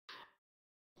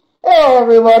Hello,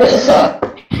 everybody.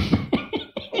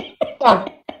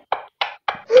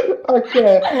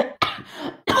 Okay.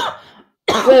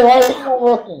 Wait, why is it not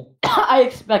working? I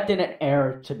expected an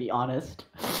error, to be honest.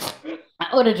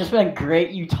 That would have just been great.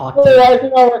 You talked Wait, to why me. is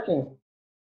it not working?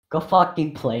 Go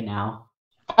fucking play now.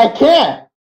 I can't.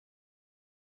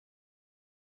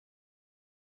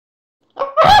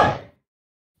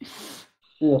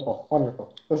 Beautiful,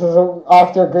 wonderful. This is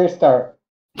off to a great start.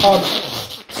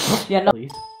 Yeah, no.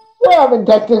 Please. We're having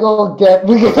technical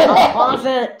I'll pause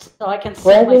it so I can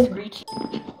see my screech.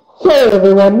 Sorry,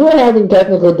 everyone. We're having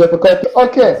technical difficulties.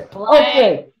 Okay.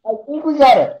 Okay. I think we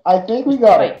got it. I think we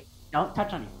got it. Don't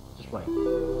touch on you. Just wait.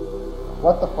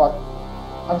 What the fuck?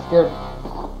 I'm scared.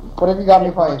 What have you got me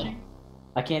playing?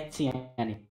 I can't see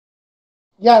any.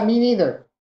 Yeah, me neither.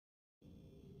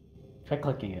 Try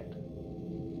clicking it.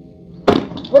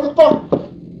 What the fuck?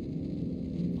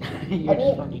 You're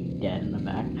just fucking dead in the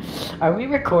back. Are we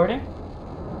recording?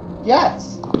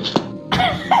 Yes.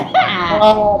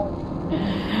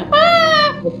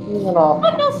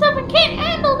 Windows 7 can't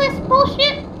handle this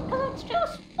bullshit because it's too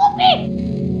spooky.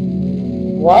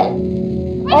 What?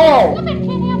 Windows 7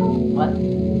 can't handle it. What?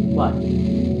 What?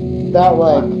 That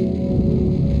leg.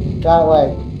 That leg.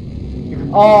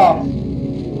 Oh.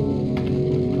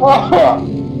 Oh.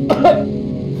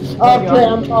 Okay,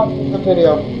 I'm pausing the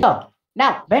video. No.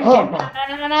 Now, Ben cam. No.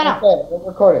 Okay, we're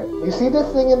recording. You see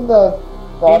this thing in the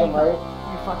bottom right?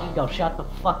 You fucking go. Shut the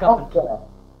fuck up and play.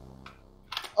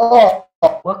 Oh.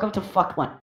 Welcome to fuck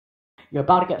one. You're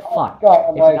about to get fucked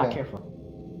God, if you're not careful.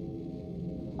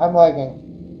 I'm lagging.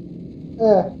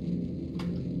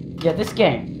 Yeah, this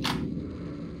game.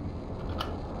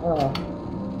 Oh,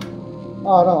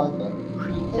 I don't like that.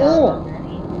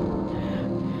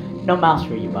 No mouse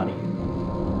for you, buddy.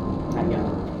 Not yet.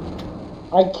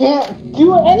 I can't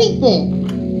do anything.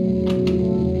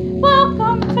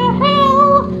 Welcome to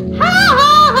hell. Ha ha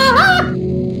ha ha.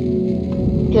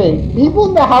 Okay, people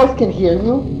in the house can hear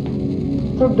you,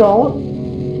 so don't.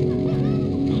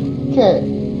 Okay.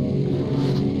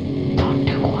 Don't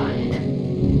do what?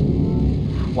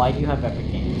 Why do you have Epic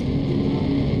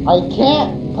Games? I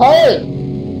can't play.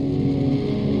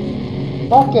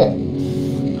 Fuck it.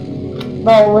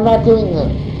 No, we're not doing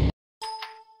this.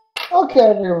 Okay,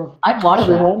 everyone. I'd watch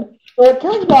that. So it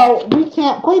turns out we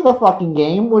can't play the fucking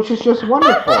game, which is just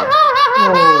wonderful.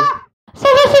 So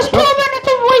this is 12 minutes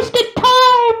of wasted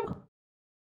time.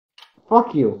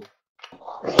 Fuck you.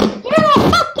 Yeah,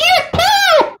 fuck you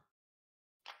too.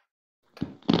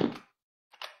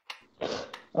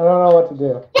 I don't know what to do.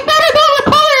 You better go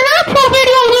record an actual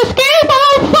video of this game, or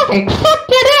I'll fucking suck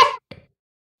your dick.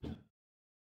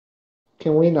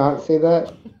 Can we not say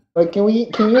that? Like, can you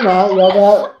not yell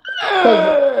that? Because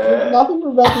there's nothing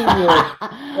preventing you,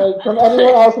 like, from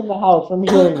anyone else in the house from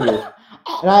hearing you.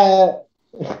 And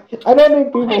I don't need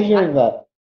people hearing that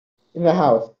in the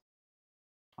house.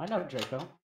 I know, Draco.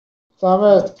 So I'm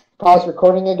gonna pause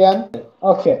recording again.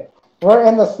 Okay, we're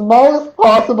in the smallest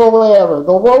possible way ever,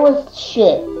 the lowest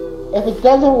shit. If it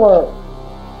doesn't work,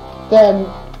 then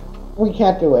we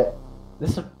can't do it.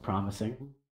 This is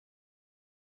promising.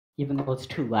 Even though it's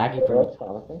too laggy for me. That's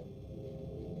promising.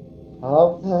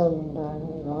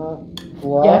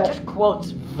 What? Yeah, it just quotes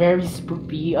very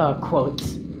spoopy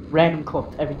quotes. Random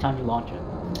quotes every time you launch it.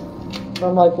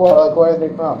 From like what? Like where are they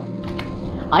from?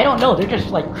 I don't know, they're just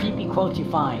like creepy quotes you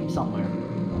find somewhere.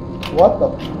 What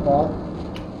the fuck?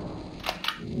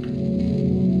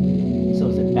 So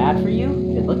is it bad for you?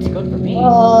 It looks good for me.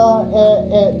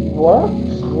 It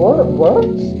works? It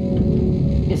works?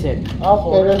 Is it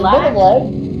Okay, there's a bit of lag.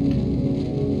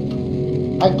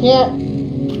 I can't.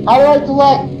 How do I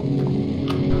select?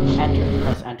 Enter,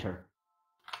 press enter.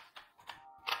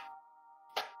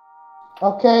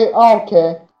 Okay.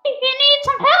 If you need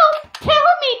some help, tell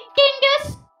me, dingus.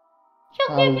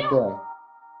 She'll give you. Doing?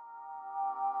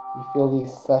 You feel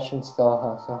these sessions still,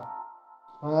 huh? So,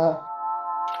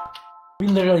 We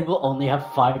literally will only have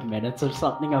 5 minutes or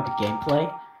something of gameplay.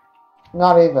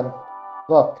 not even.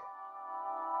 Look.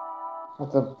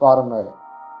 At the bottom right.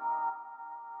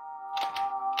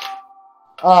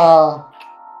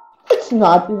 Let's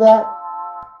not do that.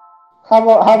 How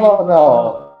about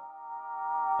no?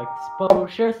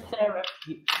 Exposure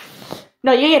therapy.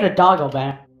 No, you get a doggo,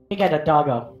 man. You get a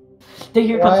doggo. Then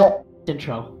here comes the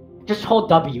intro. Just hold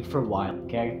W for a while,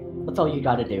 okay? That's all you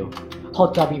gotta do.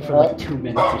 Hold W for like 2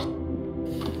 minutes or so.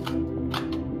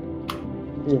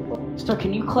 Beautiful. So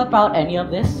can you clip out any of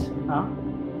this? Huh?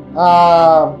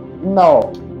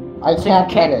 No. I So can't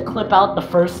you can't edit. clip out the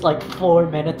first like 4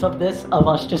 minutes of this of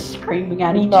us just screaming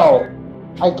at each No. other?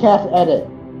 I can't edit.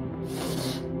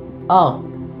 Oh.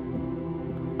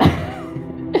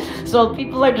 So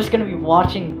people are just gonna be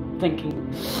watching, thinking,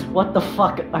 what the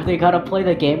fuck, are they gonna play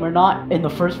the game or not in the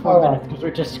first 4 minutes because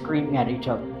we're just screaming at each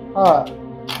other.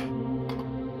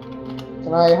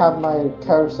 Can I have my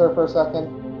cursor for a second?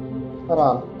 Hold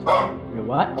on. You're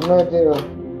what? I'm gonna do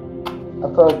a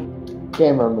pro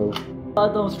gamer move.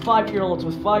 Those 5-year-olds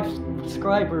with 5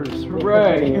 subscribers,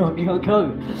 hooray!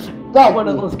 Go. That's One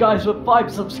of me. those guys with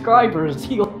 5 subscribers.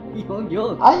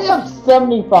 I have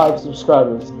 75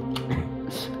 subscribers.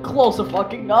 Close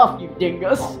fucking enough, you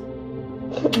dingus.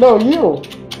 No, you.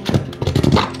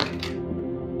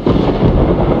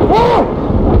 Ah!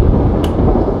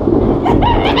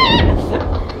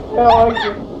 Yeah, I like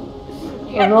it.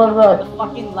 I'm going back. The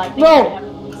fucking lightning.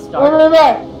 No! Start. I'm going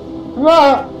back. Come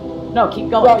on. No, keep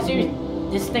going. Stop. Seriously,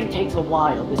 this thing takes a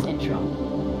while. This intro.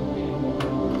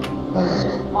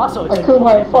 Also, it's I could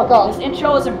my fuck up. This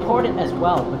intro is important as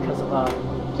well because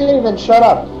of Can't even shut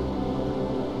up.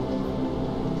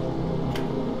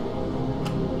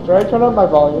 Should I turn up my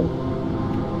volume?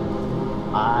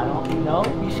 I don't know.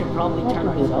 We should probably turn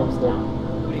ourselves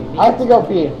down. I have to go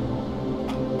pee.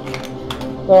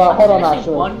 So I'm hold on, seriously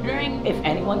actually. wondering if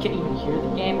anyone can even hear the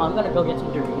game. I'm gonna go get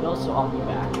some Doritos, so I'll be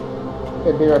back.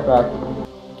 Okay, be right back.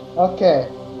 Okay,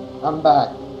 I'm back.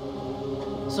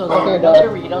 So there Okay, were no done.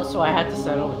 Doritos, so I had to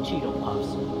settle with Cheeto Puffs.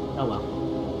 Oh well.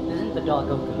 Isn't the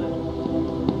doggo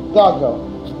good? Doggo.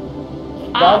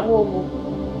 Ow!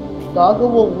 Doggo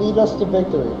will lead us to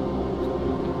victory.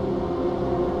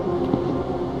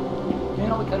 You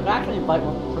know, we could actually invite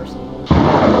one person.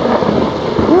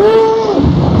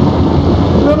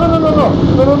 No, no, no, no, no,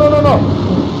 no, no, no, no, no.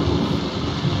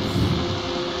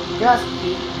 Just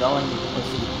keep going, you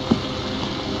pussy.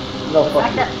 No, The fuck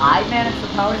fact you. that I managed to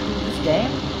power through this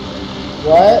game,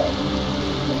 What?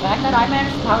 the fact that I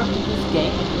managed to power through this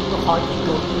game and you will hardly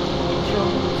go through the intro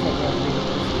means that you're a real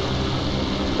pussy.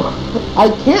 I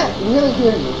can't really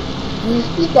hear you. Can you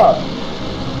speak up?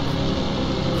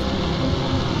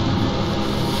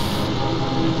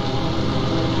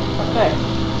 Okay.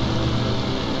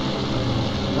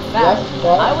 The fact Yes,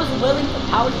 what? I was willing to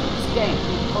power through this game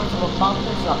through the course of a month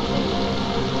or something,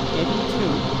 maybe 2,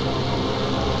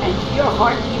 and you're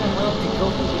hardly even willing to go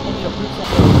through the intro proves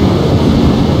that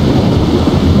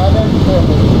My name's Phil.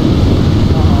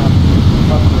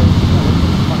 Fuck you.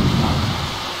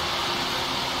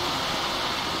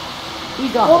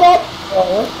 He's off. Hold up!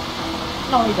 Oh,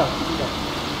 No, he doesn't. He doesn't.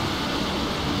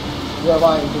 you're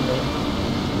lying to me.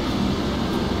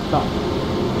 No.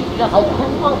 He I doesn't.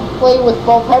 cannot play with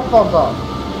both headphones on.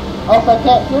 Else I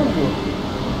can't hear you.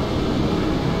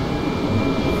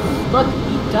 Look,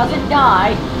 he doesn't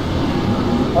die,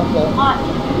 Okay. but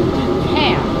he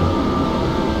can.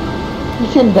 You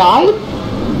can die?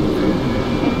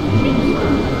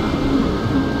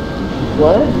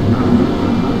 What?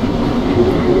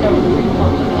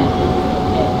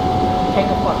 Take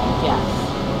a fucking guess.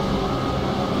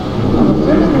 I'm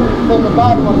assuming there's a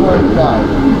bad one where he died.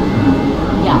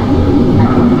 Yeah.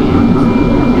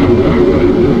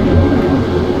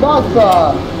 That's,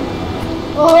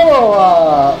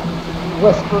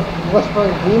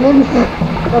 whispering demons?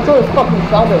 That's what it fucking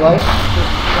sounded like.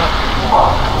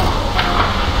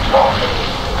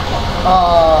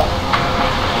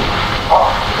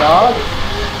 Dog?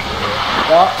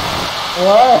 Dog?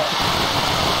 What?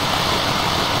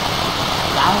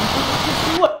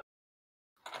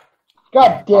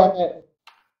 God damn it.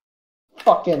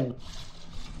 Fucking.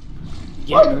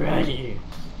 Get What? ready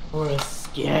for a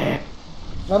scare.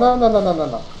 No.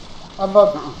 How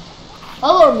about. I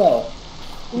don't know.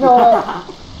 You know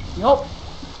what? Nope.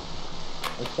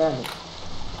 Extend.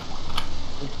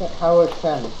 How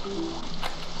extend?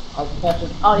 I can't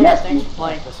just. Oh yeah, Yes! thanks for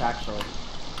playing this actually.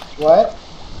 What?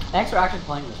 Thanks for actually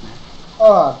playing this, man.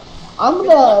 Hold on. I'm It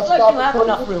gonna looks like stop you have recording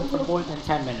enough this room for video. more than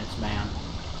 10 minutes, man.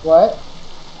 What?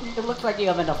 It looks like you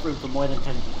have enough room for more than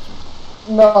 10 minutes.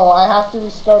 No, I have to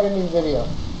restart a new video.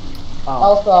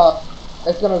 Oh. Else,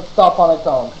 it's gonna stop on its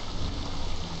own.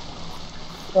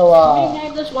 So, Can we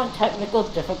name this one Technical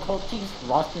Difficulties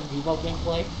Lost in Vivo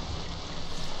Gameplay?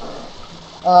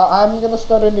 I'm gonna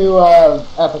start a new,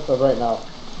 episode right now.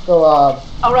 So,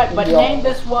 Alright, but yeah. name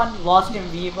this one Lost in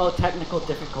Vivo Technical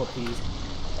Difficulties.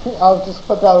 I'll just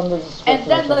put that in the description. And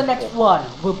then or the next something. one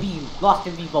will be Lost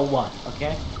in Vivo 1,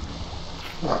 okay?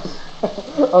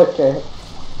 Okay.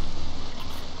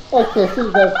 Okay, see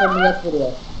you guys in the next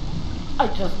video. I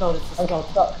just noticed the I'm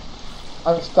skeleton. stuck.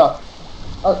 I'm stuck.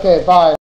 Okay, bye.